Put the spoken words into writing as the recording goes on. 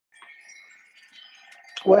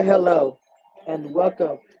Well, hello and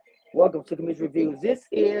welcome. Welcome to Commission Reviews. This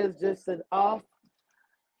is just an off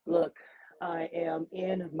look. I am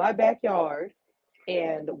in my backyard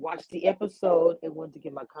and watched the episode and wanted to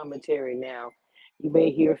give my commentary now. You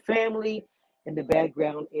may hear family in the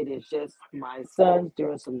background. It is just my sons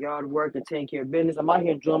doing some yard work and taking care of business. I'm out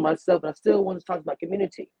here enjoying myself, and I still want to talk to my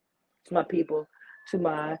community, to my people, to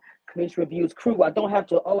my Commission Reviews crew. I don't have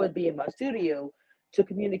to always be in my studio to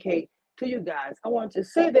communicate to you guys. I wanted to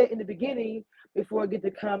say that in the beginning before I get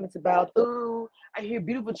the comments about, oh, I hear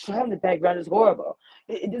beautiful child in the background. It's horrible.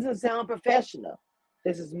 It doesn't sound professional.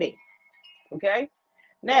 This is me. Okay?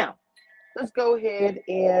 Now, let's go ahead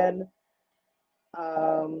and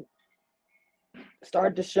um,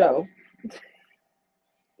 start the show.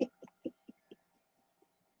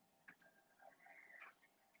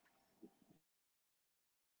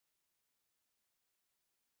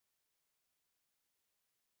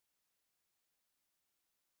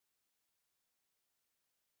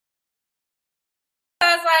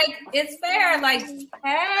 I was like, it's fair. Like, hey.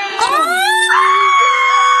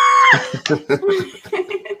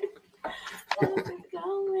 How's it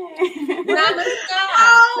going? Now let's go.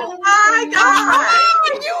 Oh my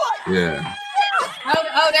God! Yeah.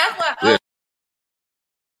 Oh, that's what. Yeah.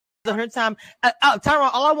 On her time, Tyron,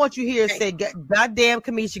 all I want you here is say "goddamn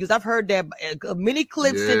Kamisha" because I've heard that many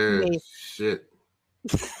clips sent to me. Shit.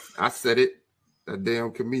 I said it. That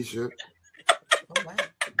damn Kamisha. Oh, wow.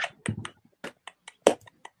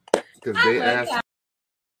 Because they asked.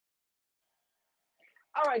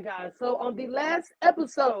 All right, guys. So on the last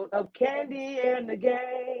episode of Kandi and the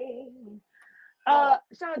Gang,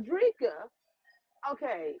 Chandrika,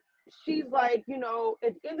 okay, she's like, you know,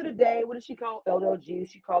 at the end of the day, what does she call LLG?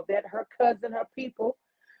 She called that her cousin, her people.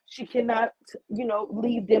 She cannot, you know,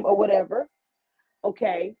 leave them or whatever.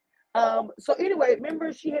 Okay. So anyway,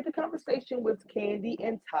 remember she had the conversation with Kandi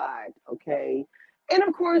and Todd, okay? And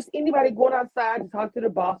of course, anybody going outside to talk to the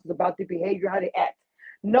bosses about their behavior, how they act.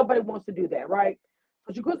 Nobody wants to do that, right?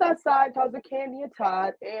 So she goes outside, talks to Kandi and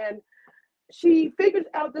Todd, and she figures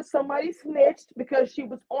out that somebody snitched because she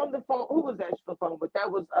was on the phone. Who was that on the phone with? That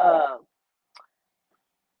was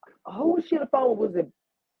who was she on the phone with? Was it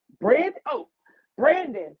Brandon? Oh,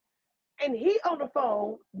 Brandon. And he on the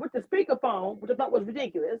phone with the speakerphone, which I thought was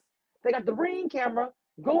ridiculous. They got the Ring camera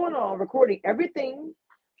going on, recording everything.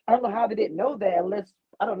 I don't know how they didn't know that, unless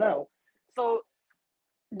I don't know. So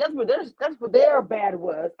that's what their bad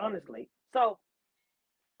was, honestly. So,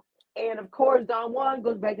 and of course, Don Juan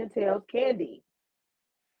goes back and tells Kandi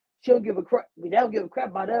she'll give a crap. They don't give a crap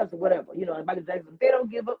about us or whatever. You know, Michael Jackson, they don't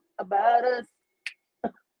give up about us.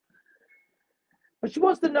 But she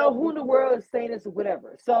wants to know who in the world is saying this or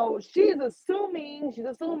whatever. So she's assuming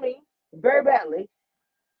very badly.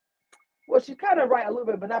 Well, she's kind of right a little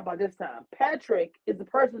bit, but not by this time. Patrick is the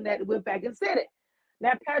person that went back and said it.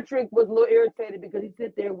 Now, Patrick was a little irritated because he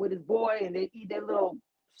sit there with his boy and they eat that little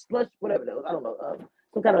slush, whatever that was. I don't know.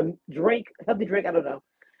 Some kind of drink, healthy drink, I don't know.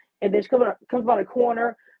 And then she comes out the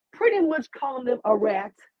corner, pretty much calling them a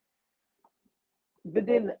rat. But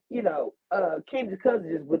then, you know, Kandi's cousin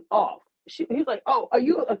just went off. He's like, oh, are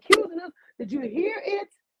you accusing us? Did you hear it?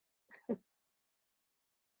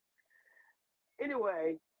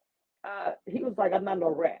 Anyway, he was like, I'm not no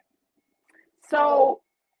rat. So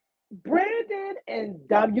Brandon and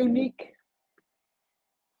Dominique,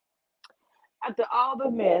 after all the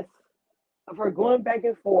mess of her going back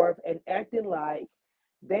and forth and acting like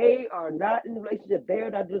they are not in a relationship, they're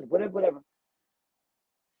not just whatever.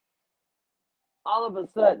 All of a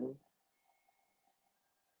sudden,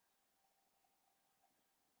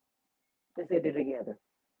 they say they're together.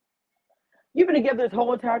 You've been together this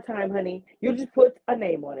whole entire time, honey. You just put a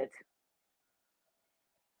name on it.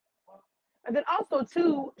 And then also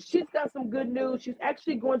too, she's got some good news. She's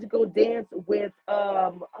actually going to go dance with I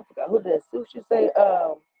forgot who this. Who should say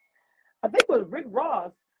I think it was Rick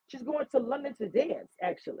Ross. She's going to London to dance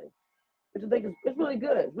actually, which I think is it's really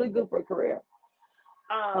good. It's really good for a career.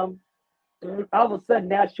 Um, all of a sudden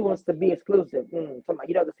now she wants to be exclusive. Somebody,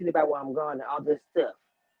 you don't have to see about where I'm going and all this stuff.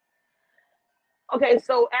 Okay,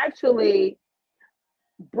 so actually,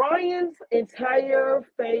 Brian's entire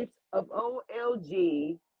face of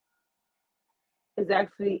OLG is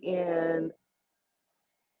actually in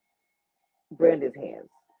Brandon's hands.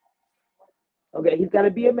 Okay, he's got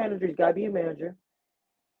to be a manager. He's got to be a manager.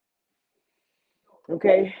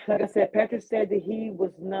 Okay, like I said, Patrick said that he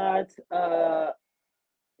was not.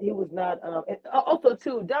 And also,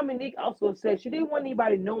 too, Dominique also said she didn't want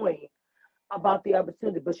anybody knowing about the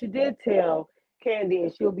opportunity, but she did tell Kandi,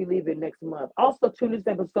 and she'll be leaving next month. Also, too, in this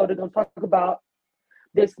episode, they're going to talk about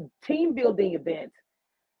this team building event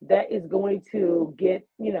that is going to get,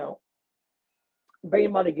 bring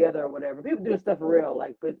them all together or whatever. People do stuff for real,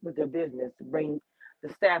 like with their business to bring the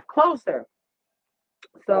staff closer.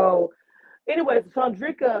 So, anyway, so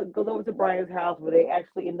Sandrika goes over to Brian's house where they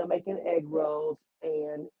actually end up making egg rolls,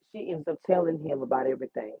 and she ends up telling him about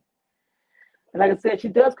everything. And like I said, she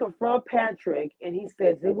does confront Patrick, and he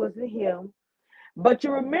says it wasn't him. But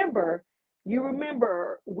you remember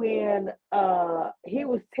when he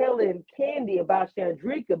was telling Kandi about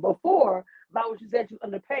Chandrika before about what she said she was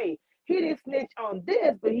underpaid. He didn't snitch on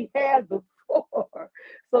this, but he has before.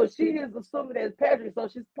 So she is assuming that it's Patrick. So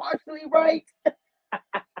she's partially right.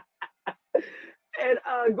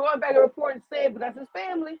 And going back and reporting saying, but that's his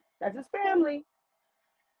family. That's his family.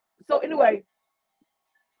 So anyway,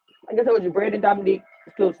 I guess I told you, Brandon Dominique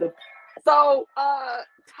exclusive. So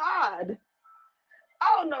Todd,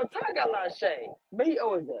 I don't know, Todd got a lot of shame, but he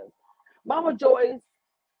always does. Mama Joyce,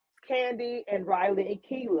 Kandi, and Riley and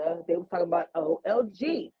Keela, they were talking about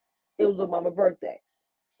OLG. It was a mama birthday.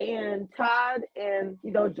 And Todd and,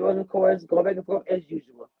 Joyce, of course, going back and forth as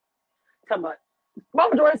usual. Talking about,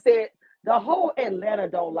 Mama Joyce said, the whole Atlanta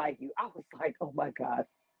don't like you. I was like, oh my God.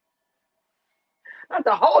 Not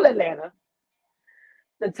the whole Atlanta.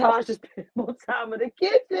 The Todd should spend more time in the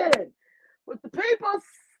kitchen with the people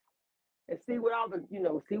and see what all the,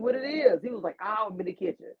 see what it is. He was like, I'll be in the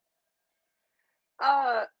kitchen.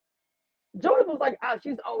 Jordan was like,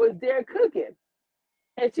 she's always there cooking.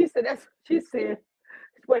 And she said,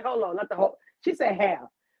 wait, hold on, not the whole. She said half.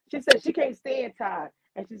 She said she can't stand Todd.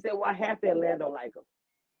 And she said, well, half the Atlanta don't like him.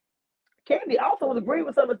 Kandi also was agreeing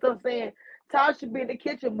with some of the stuff saying Todd should be in the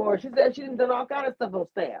kitchen more. She said she done all kind of stuff on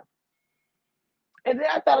staff. And then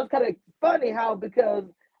I thought it was kind of funny how because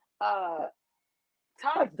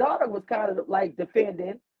Todd's daughter was kind of like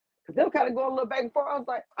defending, because they were kind of going a little back and forth. I was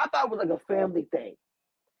like, I thought it was like a family thing.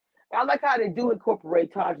 I like how they do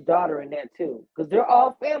incorporate Todd's daughter in that too, because they're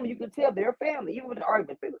all family. You can tell they're family, even with the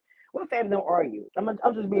argument. What family don't argue? I'm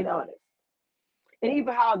just being honest. And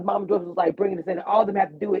even how Mama Joyce was like bringing this in, all of them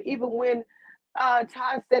have to do it. Even when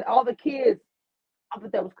Todd said all the kids, I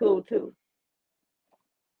thought that was cool too.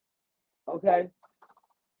 Okay.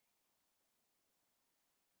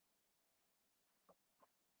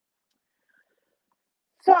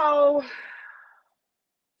 So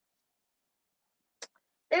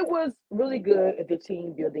it was really good at the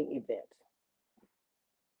team building event.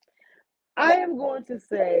 I am going to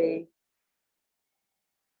say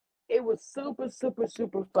it was super, super,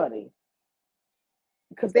 super funny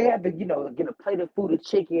because they had to, get a plate of food of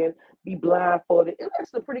chicken, be blindfolded. It was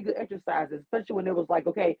actually pretty good exercises, especially when it was like,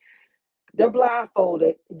 okay, they're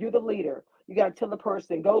blindfolded. You're the leader. You got to tell the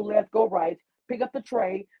person, go left, go right, pick up the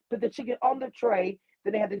tray, put the chicken on the tray.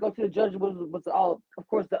 Then they had to go to the judge, which was all, of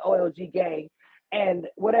course, the OLG gang and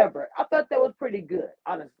whatever. I thought that was pretty good,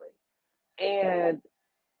 honestly. And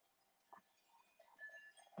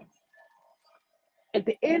at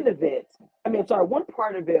the end of it, one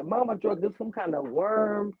part of it, Mama Joyce did some kind of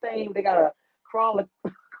worm thing. They got to crawl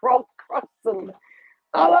across the.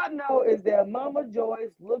 All I know is that Mama Joyce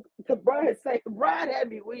looked, because Brian had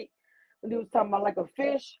me weak when he was talking about like a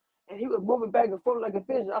fish, and he was moving back and forth like a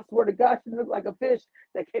fish. I swear to God, she looked like a fish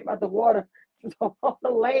that came out the water on the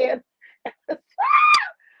land.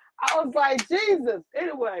 I was like, Jesus.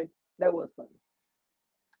 Anyway, that was funny.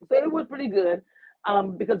 So it was pretty good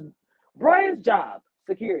because Brian's job,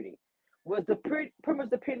 security, was pretty much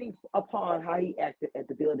depending upon how he acted at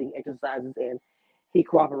the building exercises, and he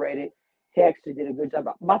cooperated. He actually did a good job.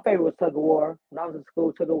 My favorite was tug of war. When I was in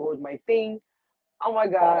school, tug of war was my thing. Oh my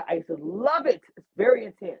God, I used to love it. It's very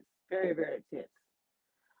intense, very, very intense.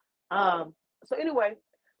 So anyway,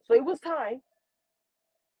 so it was time.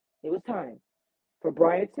 It was time for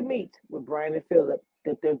Brian to meet with Brian and Philip.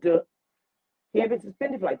 He had been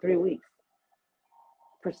suspended for like 3 weeks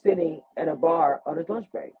for sitting at a bar on his lunch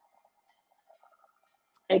break.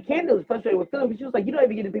 And Kandi was frustrated with Philip. She was like, you don't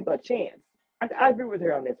even give the people a chance. I agree with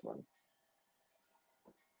her on this one.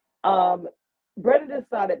 Brendan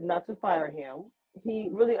decided not to fire him. He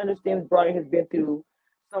really understands Brian has been through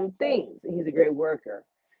some things, and he's a great worker.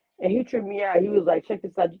 And he tripped me out. He was like, check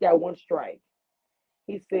this out, you got one strike.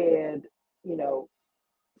 He said,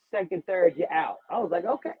 second, third, you're out. I was like,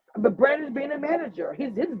 okay. But Brandon's being a manager.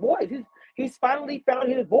 His voice. He's finally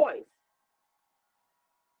found his voice.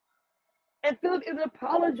 And Philip even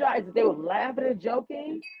apologized. They were laughing and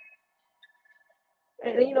joking.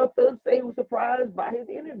 And Philip said he was surprised by his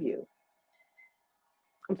interview.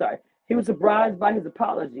 I'm sorry. He was surprised by his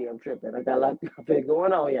apology. I'm tripping. I got a lot of things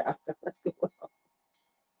going on, yeah.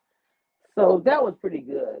 So that was pretty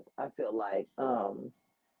good, I feel like.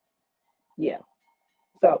 Yeah.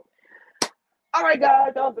 So All right,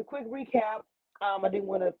 guys, that was a quick recap. I didn't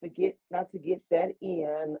want to forget not to get that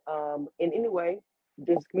in. And anyway,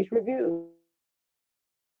 this is Commission Reviews.